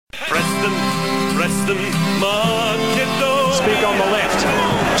Preston, Marketo. Speak on the left.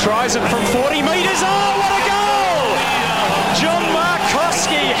 Tries it from 40 metres. Oh, what a goal! John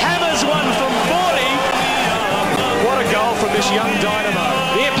Markowski hammers one from 40. What a goal from this young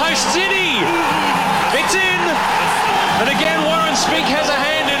dynamo. Near post City. It's in. And again, Warren Spink has a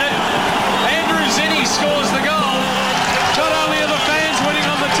hand in it. Andrew Zinni scores the goal. Not only are the fans winning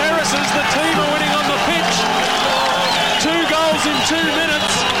on the terraces, the team are winning on the pitch. 2 goals in 2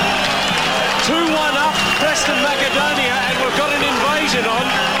 minutes. 2-1 up, Preston Macedonia, and we've got an invasion on.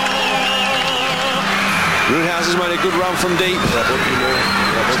 Roothouse has made a good run from deep.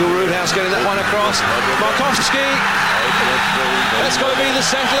 Still Roothouse getting that one across. Markowski. That's got to be the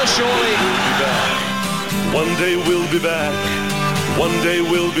Sattler, surely. One day we'll be back. One day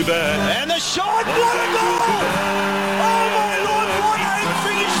we'll be back. And the shot, what a goal! Oh my Lord, what a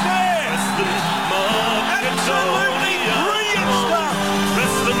finish there! Absolutely brilliant stuff!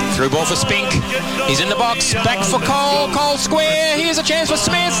 Through ball for Spink. He's in the box. Back for Cole. Cole square. Here's a chance for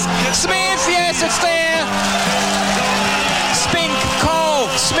Smith. Smith, yes, it's there. Spink, Cole,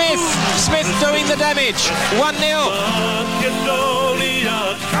 Smith. Smith doing the damage. 1-0.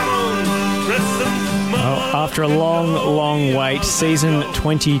 Well, after a long wait, season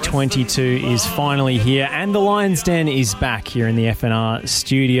 2022 is finally here, and the Lions Den is back here in the FNR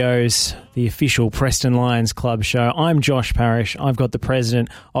studios, the official Preston Lions Club show. I'm Josh Parrish. I've got the president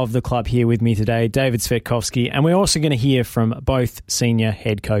of the club here with me today, David Svetkovsky, and we're also going to hear from both senior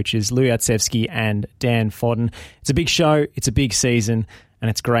head coaches, Lou Yatsevsky and Dan Fodden. It's a big show, it's a big season, and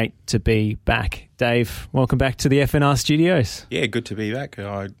it's great to be back. Dave, welcome back to the FNR studios. Yeah, good to be back.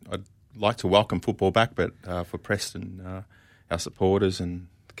 I'd like to welcome football back, but for Preston, our supporters and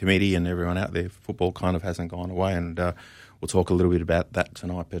the committee and everyone out there, football kind of hasn't gone away, and we'll talk a little bit about that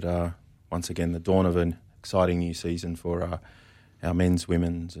tonight. But once again, the dawn of an exciting new season for our men's,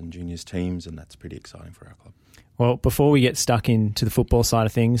 women's and juniors teams, and that's pretty exciting for our club. Well, before we get stuck into the football side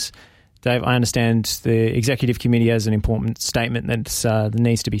of things, Dave, I understand the executive committee has an important statement that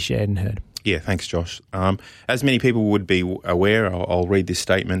needs to be shared and heard. Yeah, thanks, Josh. As many people would be aware, I'll read this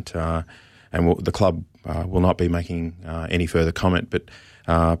statement, and the club will not be making any further comment, but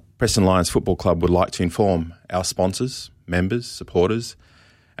Preston Lions Football Club would like to inform our sponsors, members, supporters,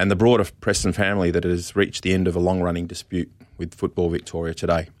 and the broader Preston family that it has reached the end of a long-running dispute with Football Victoria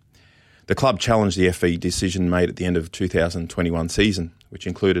today. The club challenged the FV decision made at the end of the 2021 season, which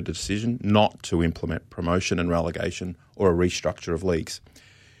included a decision not to implement promotion and relegation or a restructure of leagues,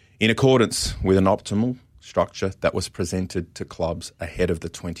 in accordance with an optimal structure that was presented to clubs ahead of the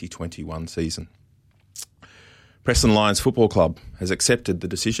 2021 season. Preston Lions Football Club has accepted the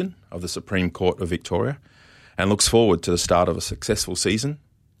decision of the Supreme Court of Victoria and looks forward to the start of a successful season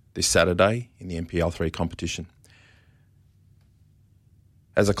this Saturday in the NPL3 competition.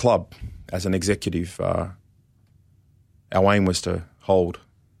 As a club, as an executive, our aim was to hold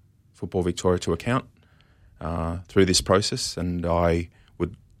Football Victoria to account through this process, and I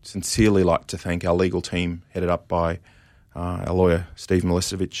would sincerely like to thank our legal team, headed up by our lawyer Steve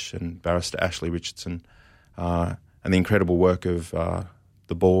Milicevic and barrister Ashley Richardson, and the incredible work of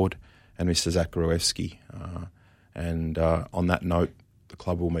the board and Mr. Zach Gruevski. And on that note, the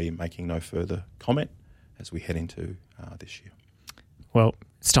club will be making no further comment as we head into this year. Well,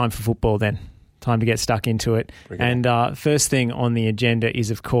 it's time for football then. Time to get stuck into it. And first thing on the agenda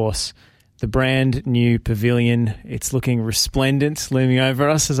is, of course, the brand new pavilion. It's looking resplendent, looming over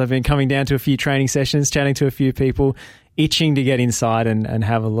us as I've been coming down to a few training sessions, chatting to a few people, itching to get inside and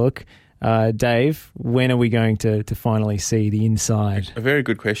have a look. Dave, when are we going to finally see the inside? A very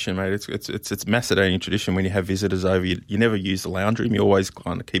good question, mate. It's Macedonian tradition. When you have visitors over, you never use the lounge room. You always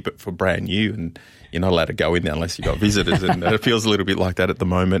kind of keep it for brand new, and you're not allowed to go in there unless you've got visitors. And it feels a little bit like that at the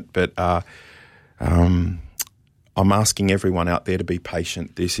moment. But I'm asking everyone out there to be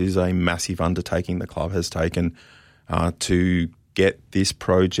patient. This is a massive undertaking the club has taken to get this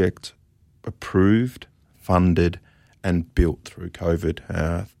project approved, funded, and built through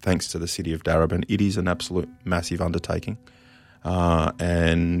COVID, thanks to the City of Darebin. It is an absolute massive undertaking.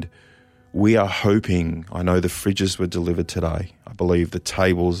 And we are hoping, I know the fridges were delivered today. I believe the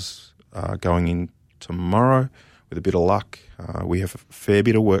tables are going in tomorrow with a bit of luck. We have a fair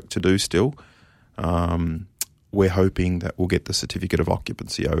bit of work to do still. We're hoping that we'll get the certificate of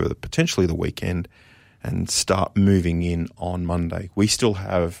occupancy over potentially the weekend and start moving in on Monday. We still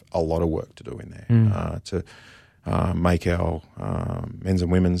have a lot of work to do in there to make our men's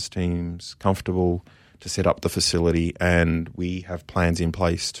and women's teams comfortable, to set up the facility, and we have plans in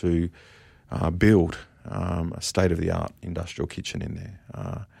place to build a state-of-the-art industrial kitchen in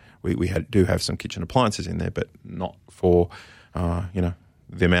there. We do have some kitchen appliances in there, but not for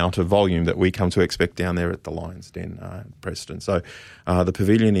the amount of volume that we come to expect down there at the Lions Den, Preston. So the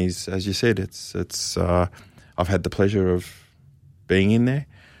pavilion is, as you said, it's. I've had the pleasure of being in there.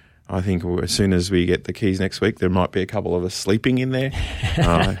 I think as soon as we get the keys next week, there might be a couple of us sleeping in there.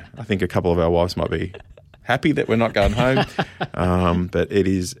 I think a couple of our wives might be happy that we're not going home. But it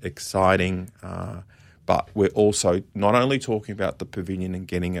is exciting. But we're also not only talking about the pavilion and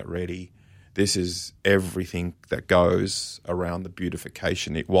getting it ready. This is everything that goes around the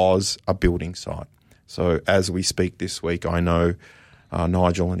beautification. It was a building site. So as we speak this week, I know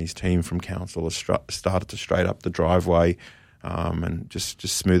Nigel and his team from council have started to straight up the driveway and just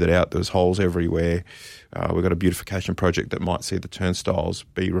smooth it out. There's holes everywhere. We've got a beautification project that might see the turnstiles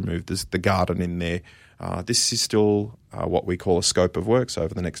be removed. There's the garden in there. This is still what we call a scope of works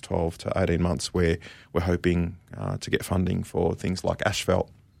over the next 12 to 18 months where we're hoping to get funding for things like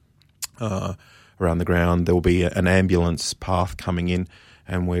asphalt around the ground. There will be an ambulance path coming in,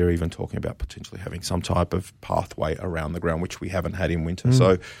 and we're even talking about potentially having some type of pathway around the ground, which we haven't had in winter.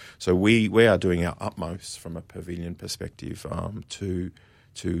 So we are doing our utmost from a pavilion perspective to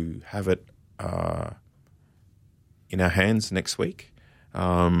have it in our hands next week.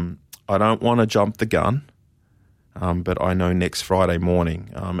 I don't want to jump the gun, but I know next Friday morning,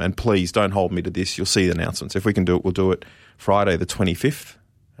 and please don't hold me to this, you'll see the announcements. If we can do it, we'll do it Friday the 25th,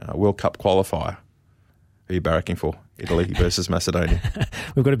 World Cup qualifier. Who are you barracking for? Italy versus Macedonia.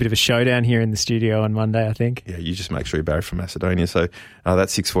 We've got a bit of a showdown here in the studio on Monday, I think. Yeah, you just make sure you barrack for Macedonia. So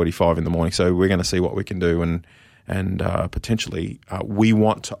that's 6:45 in the morning. So we're going to see what we can do, and potentially we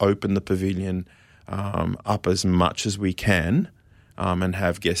want to open the pavilion up as much as we can, and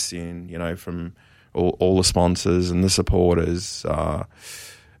have guests in, from all the sponsors and the supporters,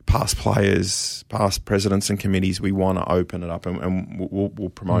 past players, past presidents and committees. We want to open it up, and we'll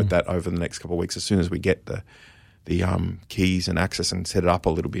promote that over the next couple of weeks as soon as we get the keys and access and set it up a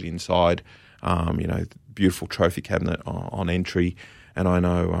little bit inside. Beautiful trophy cabinet on entry, and I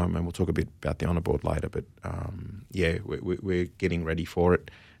know, and we'll talk a bit about the honour board later. But we're getting ready for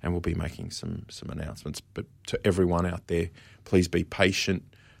it, and we'll be making some announcements. But to everyone out there, please be patient.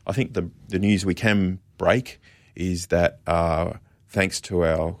 I think the news we can break is that thanks to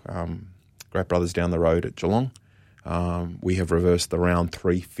our great brothers down the road at Geelong, we have reversed the round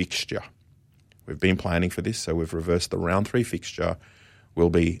 3 fixture. We've been planning for this, so we've reversed the round 3 fixture.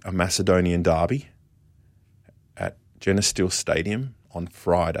 Will be a Macedonian derby at Genestil Stadium on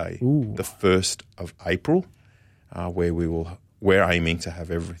Friday, the 1st of April, where we're aiming to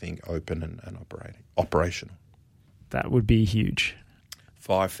have everything open and operational. That would be huge.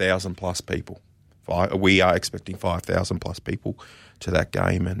 5,000 plus people. We are expecting 5,000 plus people to that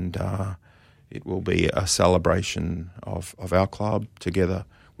game, and it will be a celebration of our club together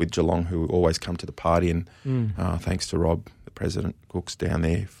with Geelong, who always come to the party. And thanks to Rob, the president, Cooks down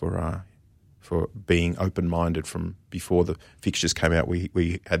there for being open-minded from before the fixtures came out.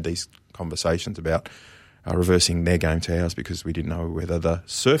 We had these conversations about reversing their game to ours because we didn't know whether the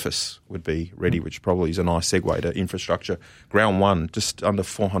surface would be ready, which probably is a nice segue to infrastructure. Ground 1, just under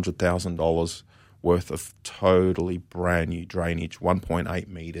 $400,000 worth of totally brand new drainage, 1.8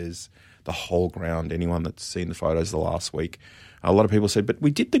 metres, the whole ground. Anyone that's seen the photos the last week, a lot of people said, but we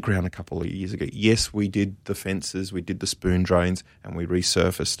did the ground a couple of years ago. Yes, we did the fences, we did the spoon drains, and we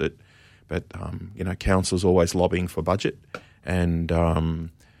resurfaced it. But, council's always lobbying for budget, and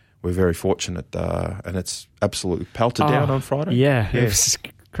we're very fortunate, and it's absolutely pelted down on Friday. Yeah, it was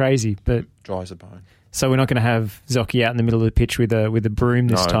crazy. But dry as a bone. So we're not going to have Zocchi out in the middle of the pitch with a broom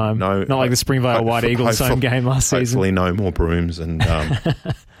this time? No. Not like the Springvale White Eagles home game last season? Hopefully no more brooms. And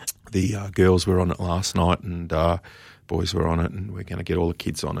the girls were on it last night, and boys were on it, and we're going to get all the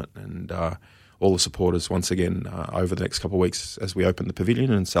kids on it. And all the supporters, once again, over the next couple of weeks as we open the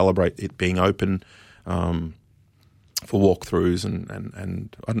pavilion and celebrate it being open for walkthroughs and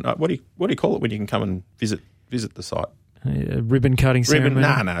I don't know, what do you call it when you can come and visit the site? A ribbon cutting ceremony?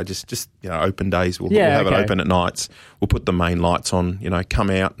 No, just open days. We'll have it open at nights. We'll put the main lights on. Come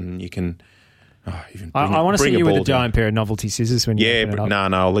out and you can. I want to see you with a giant pair of novelty scissors when you open it up.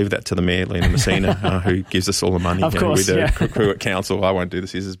 No, I'll leave that to the mayor, Lena Messina, who gives us all the money. Of course, with the crew at council. I won't do the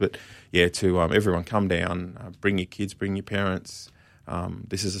scissors, but to everyone, come down, bring your kids, bring your parents.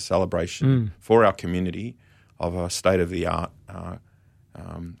 This is a celebration for our community of a state-of-the-art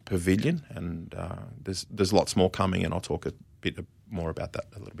pavilion, and there's lots more coming, and I'll talk a bit more about that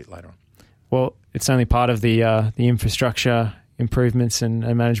a little bit later on. Well, it's only part of the infrastructure improvements and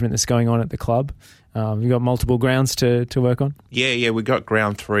management that's going on at the club. You've got multiple grounds to work on? Yeah, we've got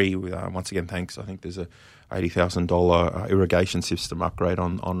ground 3. Once again, thanks. I think there's a $80,000 irrigation system upgrade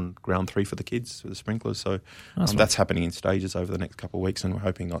on ground 3 for the kids with the sprinklers. So that's happening in stages over the next couple of weeks, and we're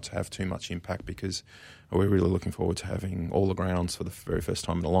hoping not to have too much impact because we're really looking forward to having all the grounds for the very first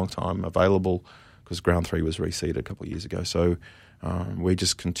time in a long time available, because ground 3 was reseeded a couple of years ago. So we're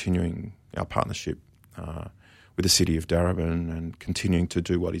just continuing our partnership with the City of Darebin and continuing to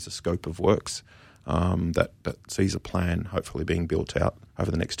do what is a scope of works that sees a plan hopefully being built out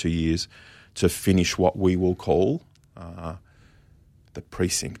over the next 2 years to finish what we will call the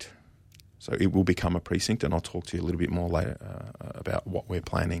precinct. So it will become a precinct, and I'll talk to you a little bit more later about what we're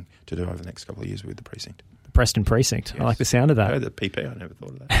planning to do over the next couple of years with the precinct. The Preston Precinct. Yes. I like the sound of that. Oh, the PP, I never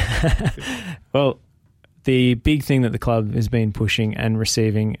thought of that. Well, the big thing that the club has been pushing and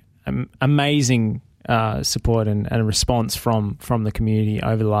receiving amazing support and response from the community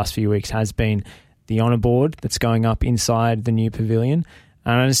over the last few weeks has been the honour board that's going up inside the new pavilion.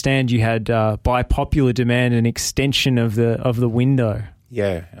 And I understand you had, by popular demand, an extension of the window.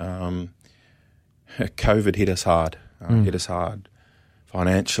 Yeah, COVID hit us hard. Hit us hard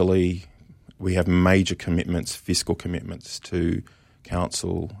financially. We have major commitments, fiscal commitments to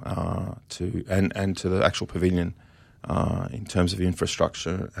council, and to the actual pavilion in terms of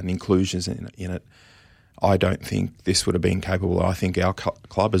infrastructure and inclusions in it. I don't think this would have been capable. I think our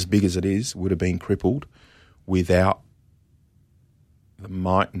club, as big as it is, would have been crippled without the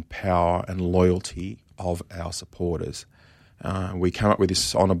might and power and loyalty of our supporters. We came up with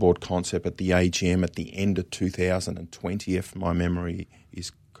this honour board concept at the AGM at the end of 2020, if my memory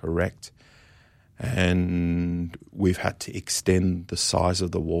is correct. And we've had to extend the size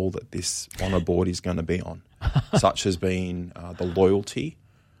of the wall that this honour board is going to be on. Such has been the loyalty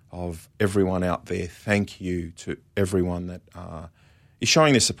of everyone out there. Thank you to everyone that is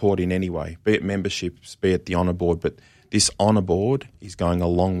showing their support in any way, be it memberships, be it the honour board. But this honour board is going a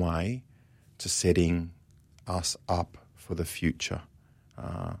long way to setting us up for the future,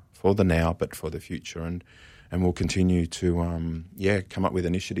 for the now, but for the future. And we'll continue to come up with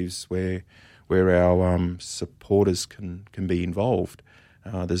initiatives where our supporters can be involved.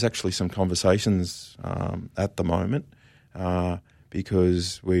 There's actually some conversations at the moment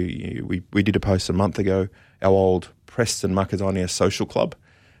because we did a post a month ago, our old Preston Macedonia Social Club.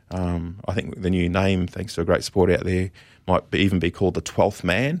 I think the new name, thanks to a great supporter out there, might even be called the 12th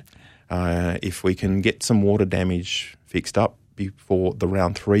Man. If we can get some water damage fixed up before the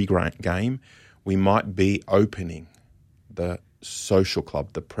round 3 game, we might be opening the social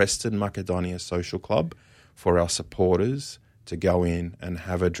club, the Preston Macedonia Social Club, for our supporters to go in and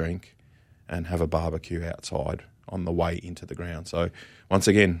have a drink and have a barbecue outside on the way into the ground. So once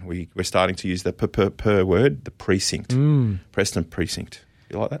again, we're starting to use the per word, the precinct, Preston Precinct.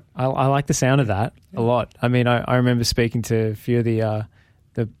 You like that? I like the sound of that a lot. I mean, I remember speaking to a few of the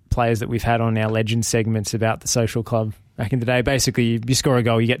players that we've had on our legend segments about the social club back in the day. Basically, you score a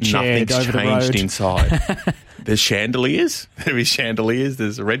goal, you get chaired over the road. Nothing's changed inside. There's chandeliers. There is chandeliers.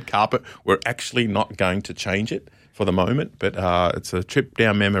 There's a red carpet. We're actually not going to change it for the moment, but it's a trip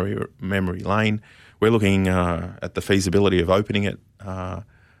down memory lane. We're looking at the feasibility of opening it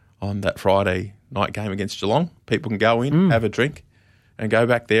on that Friday night game against Geelong. People can go in, have a drink, and go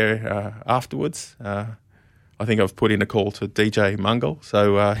back there afterwards. I think I've put in a call to DJ Mungle,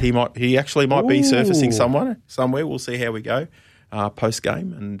 so he actually might be surfacing somewhere. We'll see how we go post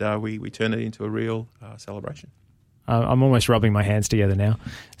game, and we turn it into a real celebration. I'm almost rubbing my hands together now.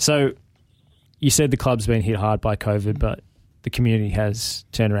 So you said the club's been hit hard by COVID, but the community has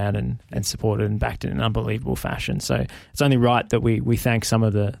turned around and supported and backed it in an unbelievable fashion. So it's only right that we thank some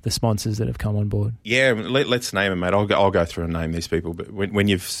of the sponsors that have come on board. Yeah, let's name them, mate. I'll go through and name these people. But when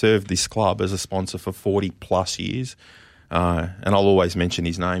you've served this club as a sponsor for 40-plus years, and I'll always mention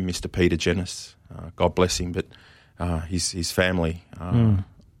his name, Mr. Peter Jennis, God bless him, but his family,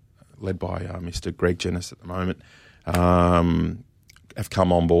 led by Mr. Greg Jennis at the moment, have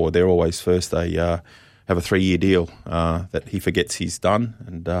come on board. They're always first. They have a 3-year deal that he forgets he's done,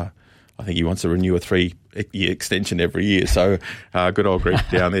 and I think he wants to renew a 3-year extension every year. So good old Greg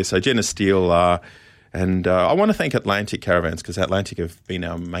down there. So Jenna Steele, and I want to thank Atlantic Caravans, because Atlantic have been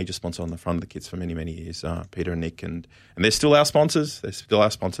our major sponsor on the front of the kits for many, many years, Peter and Nick, and they're still our sponsors. We've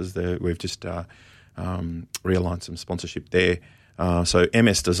just realigned some sponsorship there. So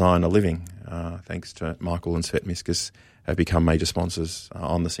MS Designer Living, thanks to Michael and Svet Miskus, have become major sponsors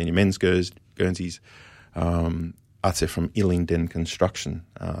on the senior men's Guernseys. Atze from Illingdon Construction.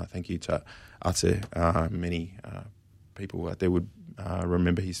 Thank you to Atze. Many people out there would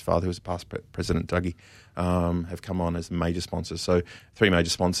remember his father, who was a past president, Dougie, have come on as major sponsors. So 3 major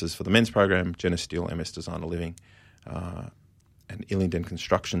sponsors for the men's program: Jenna Steele, MS Designer Living, and Illingdon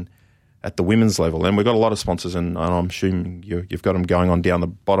Construction. at the women's level. And we've got a lot of sponsors, and I'm assuming you've got them going on down the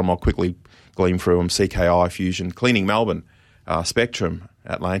bottom. I'll quickly gleam through them. CKI, Fusion, Cleaning Melbourne, Spectrum,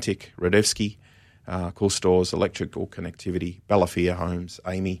 Atlantic, Radevsky, Cool Stores, Electrical Connectivity, Balafia Homes,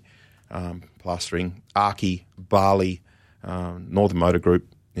 Amy, Plastering, Arky, Bali, Northern Motor Group,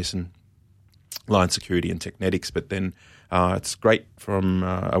 Nissan, Line Security and Technetics. But then it's great from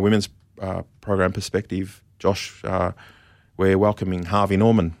a women's program perspective. Josh, we're welcoming Harvey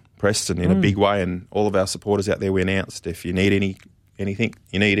Norman, Preston, in a big way, and all of our supporters out there, we announced if you need anything,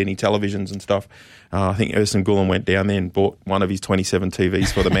 you need any televisions and stuff. I think Urson Gulen went down there and bought one of his 27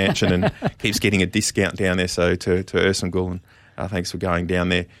 TVs for the mansion and keeps getting a discount down there. So to Urson Gulen, thanks for going down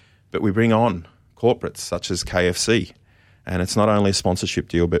there. But we bring on corporates such as KFC, and it's not only a sponsorship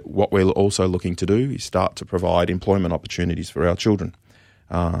deal, but what we're also looking to do is start to provide employment opportunities for our children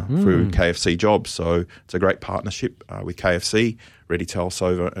through KFC Jobs. So it's a great partnership with KFC, Reddy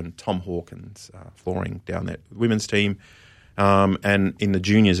Sova and Tom Hawkins Flooring down there, women's team. And in the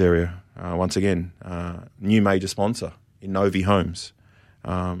juniors area, once again, new major sponsor in Novi Homes.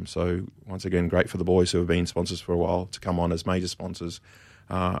 So once again, great for the boys who have been sponsors for a while to come on as major sponsors.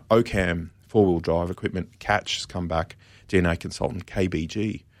 OCAM, four-wheel drive equipment, Catch has come back, DNA Consultant,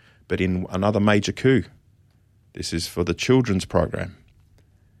 KBG. But in another major coup, this is for the children's program.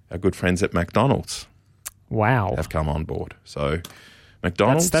 Our good friends at McDonald's have come on board. So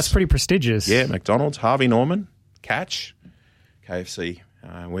McDonald's... That's pretty prestigious. Yeah, McDonald's, Harvey Norman, Catch, KFC.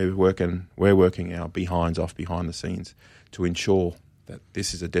 We're working our behinds off behind the scenes to ensure that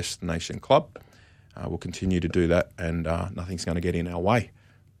this is a destination club. We'll continue to do that, and nothing's going to get in our way.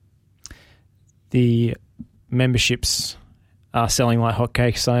 The memberships are selling like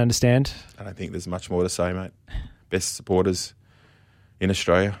hotcakes, I understand. I don't think there's much more to say, mate. Best supporters in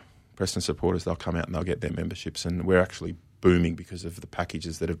Australia, Preston supporters, they'll come out and they'll get their memberships, and we're actually booming because of the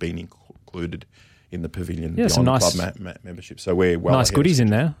packages that have been included in the pavilion. Yeah, some nice club membership. So we're well nice goodies in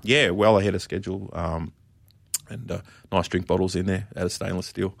there. Yeah, well ahead of schedule, and nice drink bottles in there out of stainless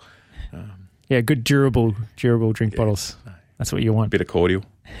steel. Yeah, good durable drink bottles. That's what you want. Bit of cordial,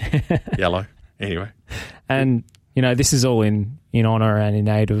 yellow. Anyway, and this is all in honour and in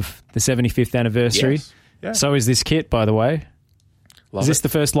aid of the 75th anniversary. Yes. Yeah. So is this kit, by the way. Is this the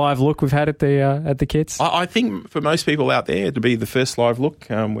first live look we've had at the kits? I think for most people out there, it'll be the first live look.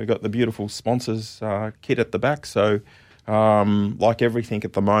 We've got the beautiful sponsors kit at the back. So, like everything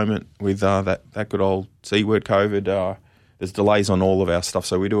at the moment with that good old C word COVID, there's delays on all of our stuff.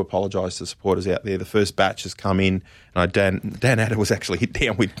 So we do apologise to supporters out there. The first batch has come in. Dan Adder was actually hit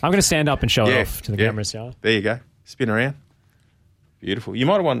down with... I'm going to stand up and show it off to the cameras. Yeah. There you go. Spin around. Beautiful. You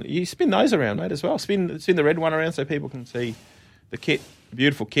might want... You spin those around, mate, as well. Spin the red one around so people can see... the kit,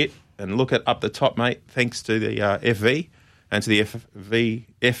 beautiful kit, and look at up the top, mate, thanks to the FV and to the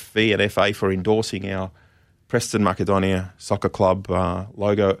FV and FA for endorsing our Preston Macedonia Soccer Club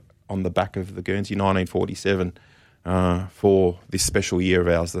logo on the back of the Guernsey 1947 for this special year of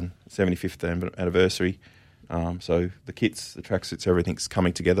ours, the 75th anniversary. So the kits, the tracksuits, everything's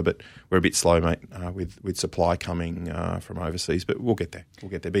coming together, but we're a bit slow, mate, with supply coming from overseas. But we'll get there.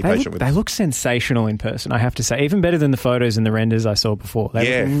 Be patient with us. They look sensational in person, I have to say. Even better than the photos and the renders I saw before.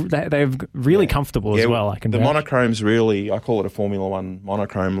 They're really comfortable as well. The monochrome's really, I call it a Formula One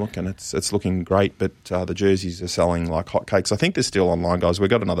monochrome look, and it's looking great. But the jerseys are selling like hotcakes. I think they're still online, guys. We've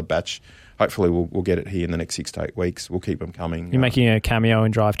got another batch. Hopefully we'll get it here in the next 6 to 8 weeks. We'll keep them coming. You're making a cameo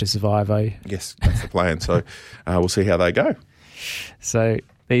in Drive to Survive, are you? Yes, that's the plan. So we'll see how they go. So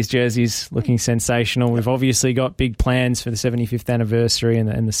these jerseys looking sensational. We've obviously got big plans for the 75th anniversary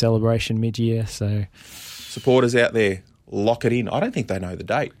and the celebration mid-year. So supporters out there, lock it in. I don't think they know the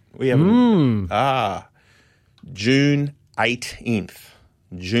date. We haven't. June 18th.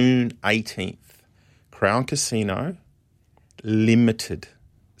 June 18th. Crown Casino, limited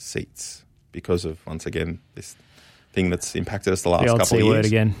seats. Because of, once again, this thing that's impacted us the last couple of years. Word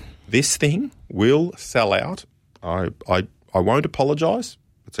again. This thing will sell out. I won't apologise.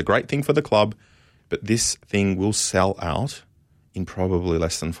 It's a great thing for the club, but this thing will sell out in probably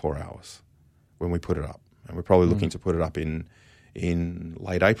less than 4 hours when we put it up. And we're probably looking to put it up in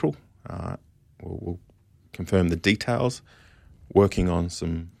late April. We'll confirm the details, working on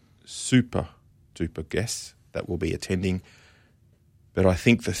some super duper guests that will be attending. But I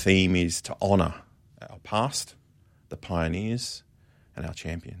think the theme is to honour our past, the pioneers, and our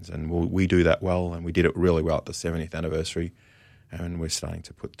champions. And we do that well, and we did it really well at the 70th anniversary. And we're starting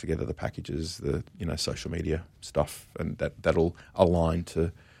to put together the packages, the social media stuff, and that'll align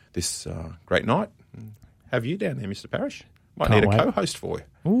to this great night. Have you down there, Mr. Parrish? Might Can't need a wait. co-host for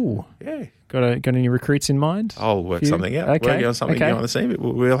you. Ooh, Yeah. got any recruits in mind? I'll work Few? something out. Okay, Working on something okay. behind the scene, but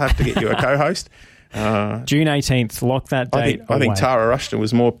we'll have to get you a co-host. June 18th, lock that date. I think away. Tara Rushton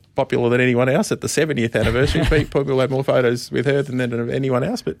was more popular than anyone else at the 70th anniversary. People had more photos with her than anyone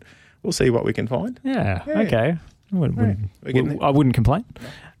else, but we'll see what we can find. Yeah, Yeah. okay. We're getting there. I wouldn't complain.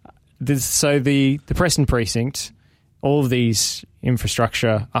 So the Preston precinct, all of these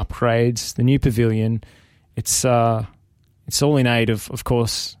infrastructure upgrades, the new pavilion, it's all in aid of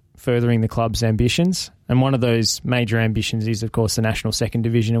course, furthering the club's ambitions. And one of those major ambitions is, of course, the National Second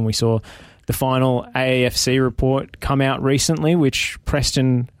Division. And we saw the final AAFC report come out recently, which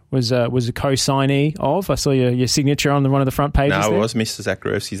Preston was a co-signee of. I saw your signature on one of the front pages. No, there. it was Mr.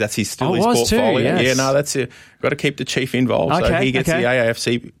 Zakarevsky. That's still Oh, his it was too, portfolio. yes. Yeah, no, that's it. Got to keep the chief involved. So Okay, he gets okay. the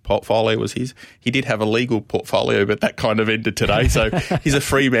AAFC portfolio was his. He did have a legal portfolio, but that kind of ended today. So he's a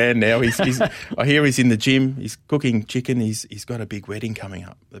free man now. I hear he's in the gym. He's cooking chicken. He's got a big wedding coming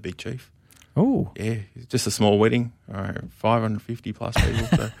up. The big chief. Oh, Yeah, just a small wedding. 550 plus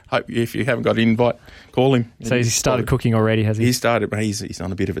people. So hope if you haven't got an invite, call him. so he's started cooking already, has he? He started. He's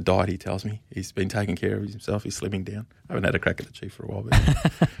on a bit of a diet. He tells me he's been taking care of himself. He's slimming down. I haven't had a crack at the chief for a while,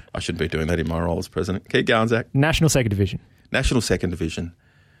 but I shouldn't be doing that in my role as president. Keep going, Zach. National Second Division. National Second Division.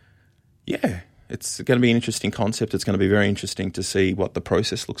 Yeah, it's going to be an interesting concept. It's going to be very interesting to see what the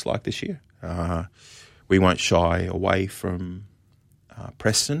process looks like this year. We won't shy away from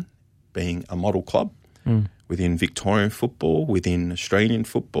Preston being a model club within Victorian football, within Australian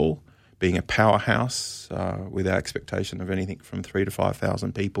football, being a powerhouse with our expectation of anything from 3,000 to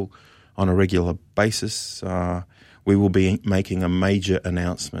 5,000 people on a regular basis. We will be making a major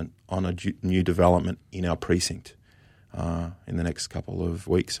announcement on a new development in our precinct in the next couple of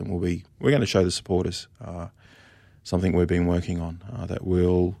weeks, and we're going to show the supporters something we've been working on that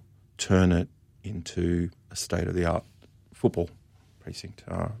will turn it into a state-of-the-art football precinct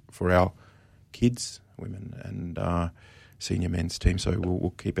for our kids, women, and senior men's team. So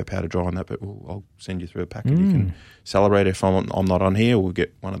we'll keep our powder dry on that, but I'll send you through a packet. You can celebrate. If I'm not on here, we'll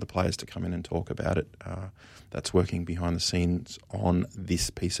get one of the players to come in and talk about it. That's working behind the scenes on this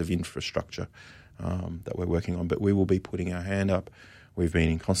piece of infrastructure that we're working on. But we will be putting our hand up. We've been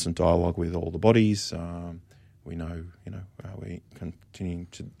in constant dialogue with all the bodies. We know, we're continuing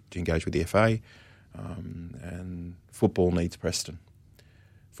to engage with the FA, and football needs Preston.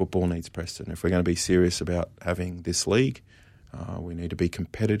 Football needs Preston. If we're going to be serious about having this league, we need to be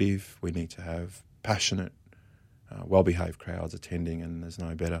competitive. We need to have passionate, well-behaved crowds attending, and there's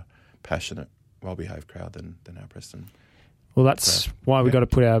no better passionate, well-behaved crowd than our Preston. Well, that's why we've got to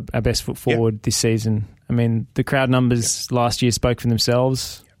put our best foot forward this season. I mean, the crowd numbers last year spoke for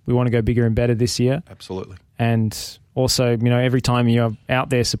themselves. We want to go bigger and better this year. Absolutely. And also, every time you're out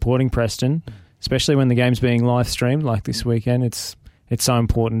there supporting Preston, especially when the game's being live streamed like this weekend, it's so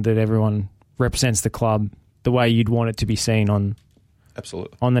important that everyone represents the club the way you'd want it to be seen on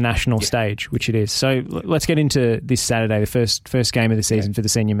the national stage, which it is. So let's get into this Saturday, the first game of the season for the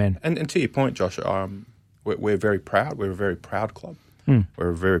senior men. And to your point, Josh, we're very proud. We're a very proud club. We're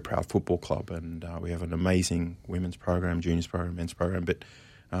a very proud football club, and we have an amazing women's program, juniors program, men's program. But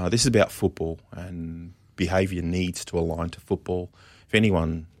this is about football, and behaviour needs to align to football. If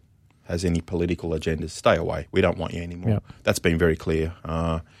anyone has any political agendas, stay away. We don't want you anymore. Yep. That's been very clear.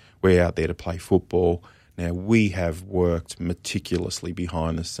 We're out there to play football. Now, we have worked meticulously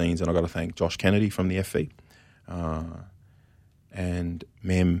behind the scenes, and I've got to thank Josh Kennedy from the FV and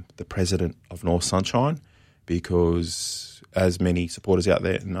Mem, the president of North Sunshine, because as many supporters out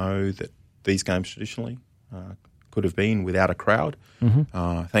there know that these games traditionally could have been without a crowd.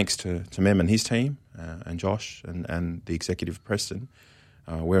 Thanks to Mem and his team and Josh and the executive of Preston,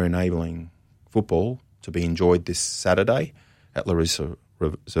 we're enabling football to be enjoyed this Saturday at Larissa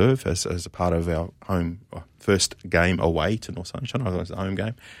Reserve as a part of our home first game away to North Sunshine. I thought it was the home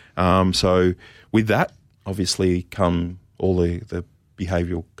game. So with that, obviously, come all the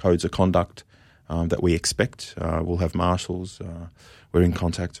behavioural codes of conduct that we expect. We'll have marshals. We're in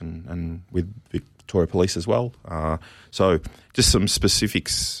contact and with Victoria Police as well. So just some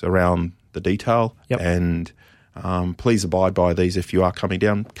specifics around the detail. Yep. And please abide by these if you are coming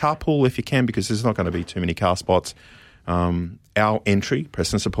down. Carpool if you can, because there's not going to be too many car spots. Our entry,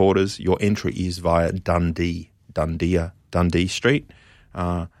 Preston supporters, your entry is via Dundee Street,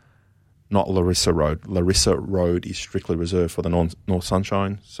 not Larissa Road. Larissa Road is strictly reserved for the North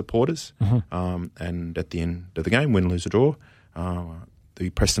Sunshine supporters. And at the end of the game, win, lose or draw, the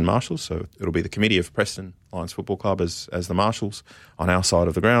Preston Marshals, so it'll be the committee of Preston Lions Football Club as the Marshals on our side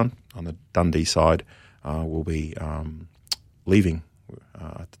of the ground. On the Dundee side, we'll be leaving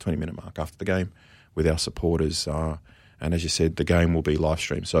at the 20-minute mark after the game with our supporters. And as you said, the game will be live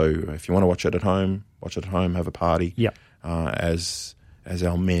streamed. So if you want to watch it at home, have a party. Yep. As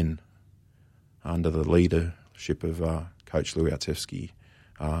our men, under the leadership of Coach Louis Artsevski,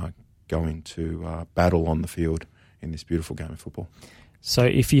 going to battle on the field in this beautiful game of football. So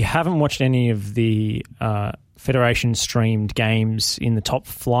if you haven't watched any of the Federation streamed games in the top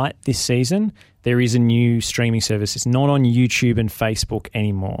flight this season, there is a new streaming service. It's not on YouTube and Facebook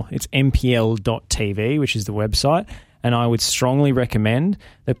anymore. It's mpl.tv, which is the website. And I would strongly recommend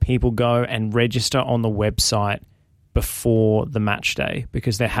that people go and register on the website before the match day,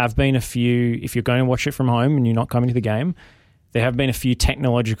 because there have been a few, if you're going to watch it from home and you're not coming to the game, there have been a few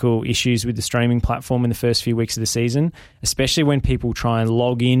technological issues with the streaming platform in the first few weeks of the season, especially when people try and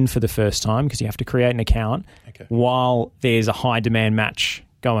log in for the first time, because you have to create an account while there's a high demand match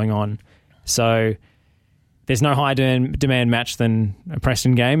going on. So there's no high demand match than a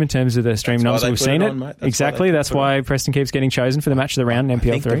Preston game in terms of the stream numbers we've seen it. Exactly. That's why Preston keeps getting chosen for the match of the round in NPL3.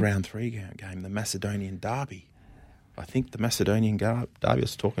 I think the round 3 game, the Macedonian Derby. I think the Macedonian Derby, I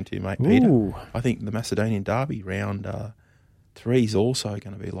was talking to you, mate, Peter. Ooh. I think the Macedonian Derby round 3 is also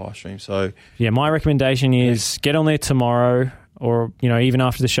going to be live streamed. So yeah, my recommendation is get on there tomorrow, or even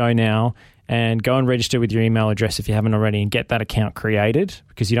after the show now, and go and register with your email address if you haven't already, and get that account created,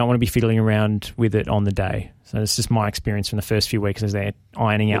 because you don't want to be fiddling around with it on the day. So it's just my experience from the first few weeks as they're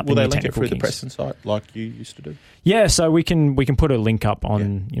ironing out the new technical kinks. Will they link it through the Preston site like you used to do? Yeah, so we can put a link up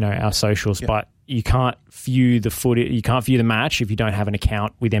on our socials, but you can't view the footage, you can't view the match if you don't have an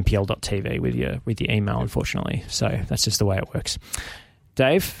account with mpl.tv with your email, unfortunately. So that's just the way it works.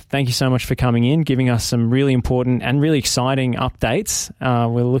 Dave, thank you so much for coming in, giving us some really important and really exciting updates.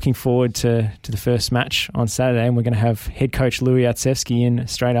 We're looking forward to the first match on Saturday, and we're going to have head coach Louis Artsevski in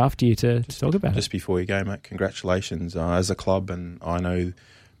straight after you to talk about it. Just before you go, mate, congratulations as a club, and I know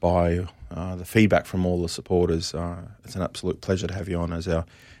by the feedback from all the supporters, it's an absolute pleasure to have you on as our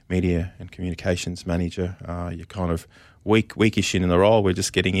media and communications manager. You're kind of weekish in the role. We're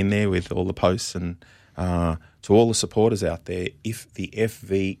just getting in there with all the posts, and to all the supporters out there, if the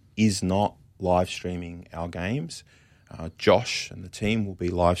FV is not live streaming our games, Josh and the team will be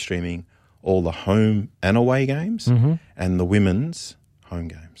live streaming all the home and away games and the women's home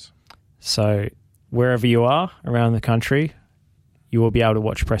games. So wherever you are around the country, you will be able to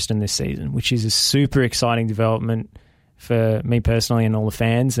watch Preston this season, which is a super exciting development for me personally and all the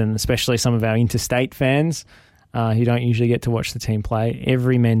fans, and especially some of our interstate fans who don't usually get to watch the team play.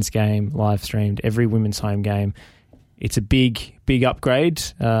 Every men's game live streamed, every women's home game. It's a big upgrade,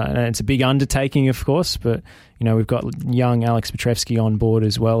 and it's a big undertaking, of course, but we've got young Alex Petrevsky on board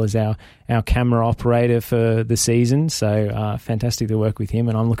as well as our camera operator for the season, so fantastic to work with him,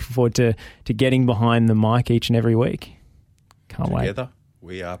 and I'm looking forward to getting behind the mic each and every week. Can't wait. Together,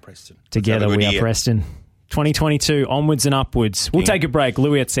 we are Preston. Together, we are Preston. 2022, onwards and upwards. We'll take a break.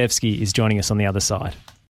 Louis Artsevski is joining us on the other side.